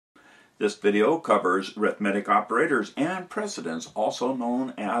This video covers arithmetic operators and precedence, also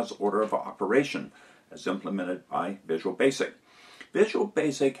known as order of operation, as implemented by Visual Basic. Visual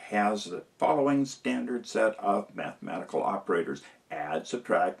Basic has the following standard set of mathematical operators: add,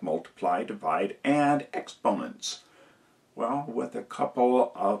 subtract, multiply, divide, and exponents. Well, with a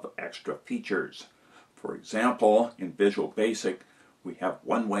couple of extra features. For example, in Visual Basic, we have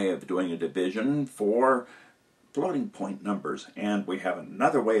one way of doing a division for floating point numbers, and we have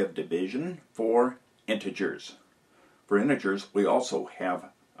another way of division for integers. For integers, we also have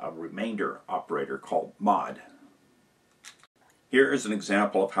a remainder operator called mod. Here is an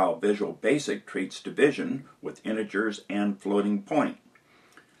example of how Visual Basic treats division with integers and floating point.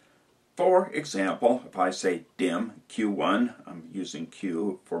 For example, if I say dim q1, I'm using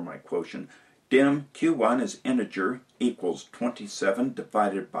q for my quotient, dim q1 is integer equals 27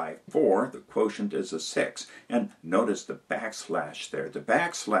 divided by 4. The quotient is a 6. And notice the backslash there. The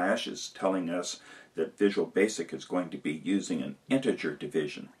backslash is telling us that Visual Basic is going to be using an integer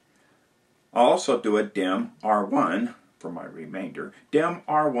division. I'll also do a dim r1 for my remainder. Dim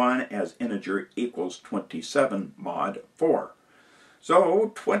r1 as integer equals 27 mod 4.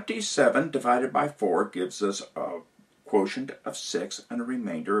 So 27 divided by 4 gives us a quotient of 6 and a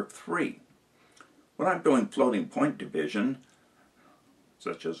remainder of 3. When I'm doing floating point division,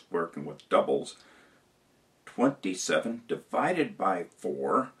 such as working with doubles, 27 divided by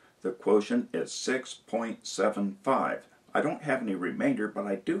 4, the quotient is 6.75. I don't have any remainder, but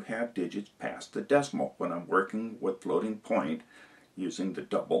I do have digits past the decimal when I'm working with floating point using the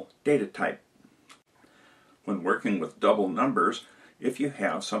double data type. When working with double numbers, if you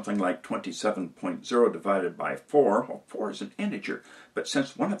have something like 27.0 divided by 4, well, 4 is an integer, but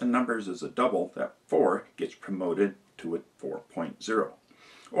since one of the numbers is a double, that 4 gets promoted to a 4.0.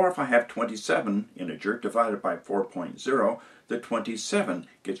 Or if I have 27 integer divided by 4.0, the 27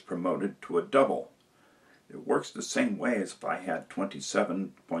 gets promoted to a double. It works the same way as if I had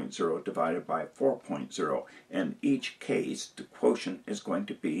 27.0 divided by 4.0. In each case, the quotient is going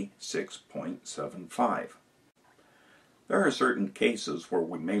to be 6.75. There are certain cases where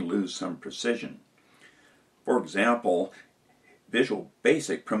we may lose some precision. For example, Visual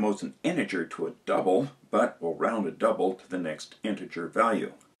Basic promotes an integer to a double, but will round a double to the next integer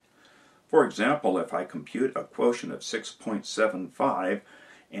value. For example, if I compute a quotient of 6.75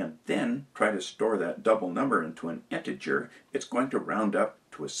 and then try to store that double number into an integer, it's going to round up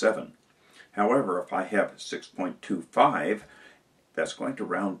to a 7. However, if I have 6.25, that's going to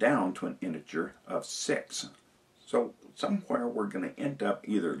round down to an integer of 6. So somewhere we're going to end up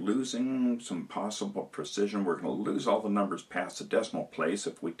either losing some possible precision, we're going to lose all the numbers past the decimal place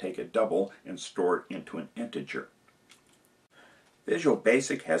if we take a double and store it into an integer. Visual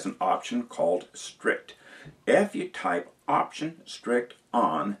Basic has an option called strict. If you type option strict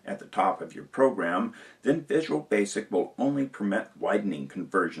on at the top of your program, then Visual Basic will only permit widening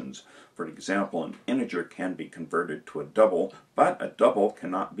conversions. For example, an integer can be converted to a double, but a double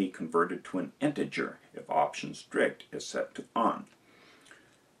cannot be converted to an integer if option strict is set to on.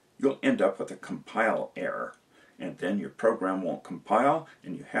 You'll end up with a compile error, and then your program won't compile,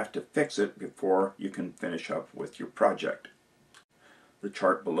 and you have to fix it before you can finish up with your project. The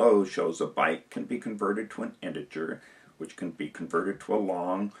chart below shows a byte can be converted to an integer, which can be converted to a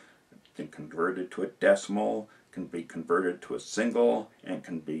long, then converted to a decimal, can be converted to a single, and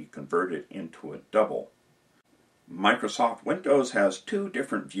can be converted into a double. Microsoft Windows has two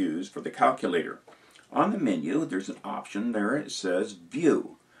different views for the calculator. On the menu, there's an option there. It says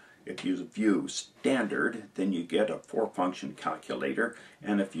View. If you view Standard, then you get a 4-function calculator,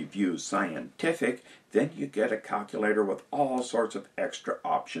 and if you view Scientific, then you get a calculator with all sorts of extra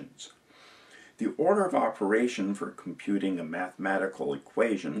options. The order of operation for computing a mathematical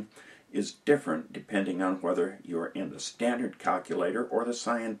equation is different depending on whether you're in the standard calculator or the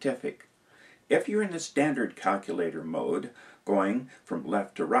scientific. If you're in the standard calculator mode, going from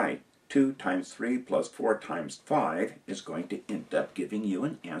left to right, 2 times 3 plus 4 times 5 is going to end up giving you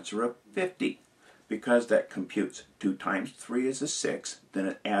an answer of 50, because that computes 2 times 3 is a 6, then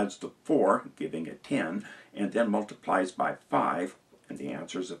it adds the 4, giving a 10, and then multiplies by 5, and the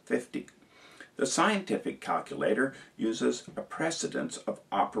answer is a 50. The scientific calculator uses a precedence of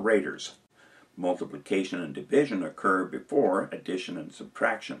operators. Multiplication and division occur before addition and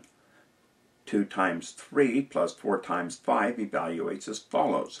subtraction. 2 times 3 plus 4 times 5 evaluates as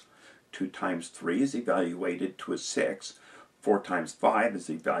follows. 2 times 3 is evaluated to a 6, 4 times 5 is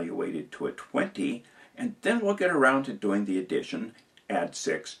evaluated to a 20, and then we'll get around to doing the addition, add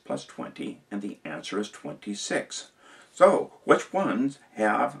 6 plus 20, and the answer is 26. So, which one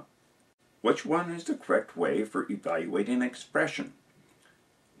is the correct way for evaluating an expression?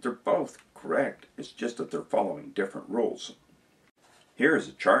 They're both correct, it's just that they're following different rules. Here is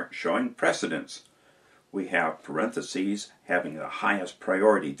a chart showing precedence. We have parentheses having the highest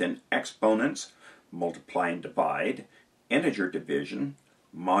priority, then exponents, multiply and divide, integer division,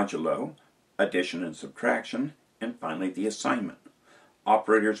 modulo, addition and subtraction, and finally the assignment.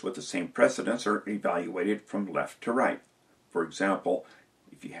 Operators with the same precedence are evaluated from left to right. For example,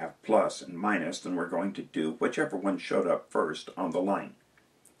 if you have plus and minus, then we're going to do whichever one showed up first on the line.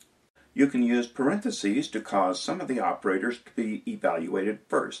 You can use parentheses to cause some of the operators to be evaluated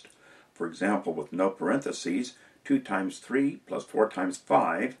first. For example, with no parentheses, 2 times 3 plus 4 times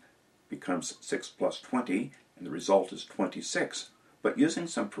 5 becomes 6 plus 20, and the result is 26. But using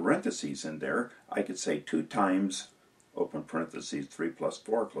some parentheses in there, I could say 2 times, open parentheses, 3 plus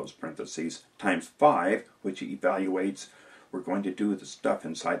 4, close parentheses, times 5, which evaluates, we're going to do the stuff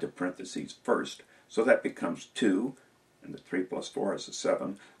inside the parentheses first. So that becomes 2, and the 3 plus 4 is a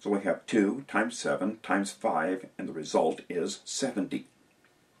 7. So we have 2 times 7 times 5, and the result is 70.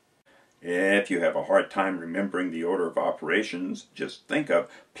 If you have a hard time remembering the order of operations, just think of,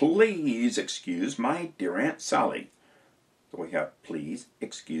 please excuse my dear Aunt Sally. So we have, please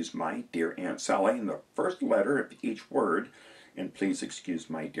excuse my dear Aunt Sally, and the first letter of each word in please excuse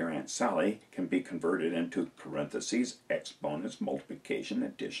my dear Aunt Sally can be converted into parentheses, exponents, multiplication,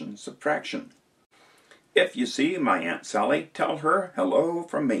 addition, subtraction. If you see my Aunt Sally, tell her hello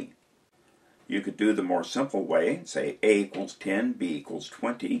from me. You could do the more simple way and say A equals 10, B equals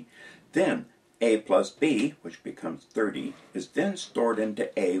 20. Then A plus B, which becomes 30, is then stored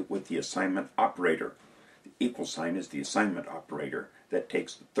into A with the assignment operator. The equal sign is the assignment operator that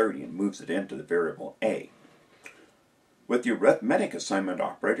takes the 30 and moves it into the variable A. With the arithmetic assignment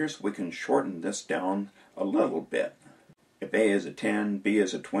operators, we can shorten this down a little bit. If A is a 10, B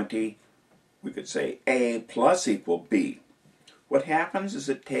is a 20, we could say A plus equal B. What happens is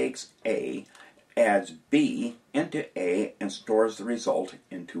it takes A, adds B into A, and stores the result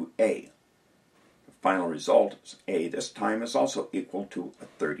into A. The final result is A this time is also equal to a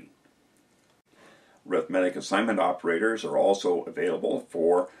 30. Arithmetic assignment operators are also available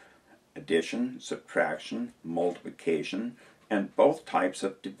for addition, subtraction, multiplication, and both types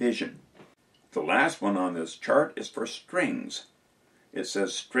of division. The last one on this chart is for strings. It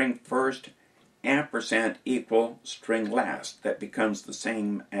says string first, ampersand equal string last. That becomes the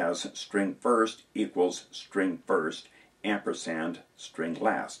same as string first equals string first, ampersand string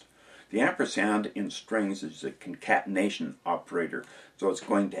last. The ampersand in strings is a concatenation operator, so it's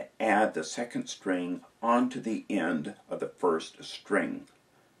going to add the second string onto the end of the first string.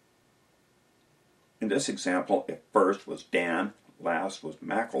 In this example, if first was Dan, last was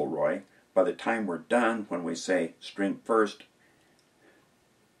McElroy, by the time we're done, when we say string first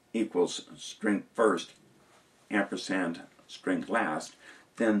equals string first, ampersand string last,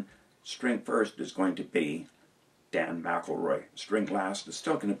 then string first is going to be Dan McElroy. String last is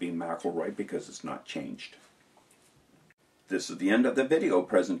still going to be McElroy because it's not changed. This is the end of the video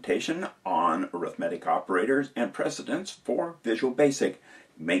presentation on arithmetic operators and precedence for Visual Basic.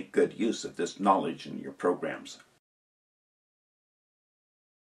 Make good use of this knowledge in your programs.